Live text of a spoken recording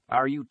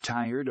Are you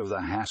tired of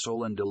the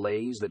hassle and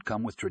delays that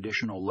come with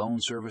traditional loan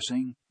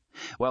servicing?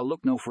 Well,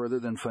 look no further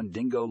than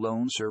Fundingo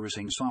loan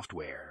servicing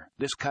software.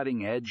 This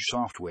cutting-edge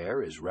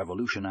software is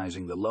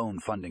revolutionizing the loan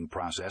funding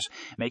process,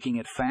 making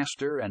it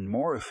faster and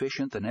more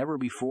efficient than ever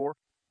before.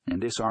 In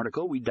this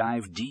article, we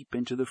dive deep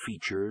into the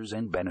features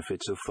and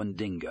benefits of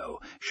Fundingo,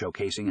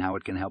 showcasing how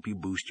it can help you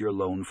boost your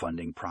loan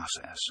funding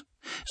process.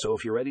 So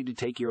if you're ready to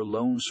take your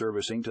loan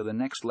servicing to the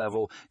next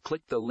level,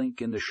 click the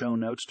link in the show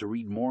notes to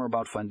read more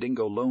about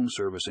Fundingo loan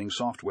servicing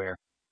software.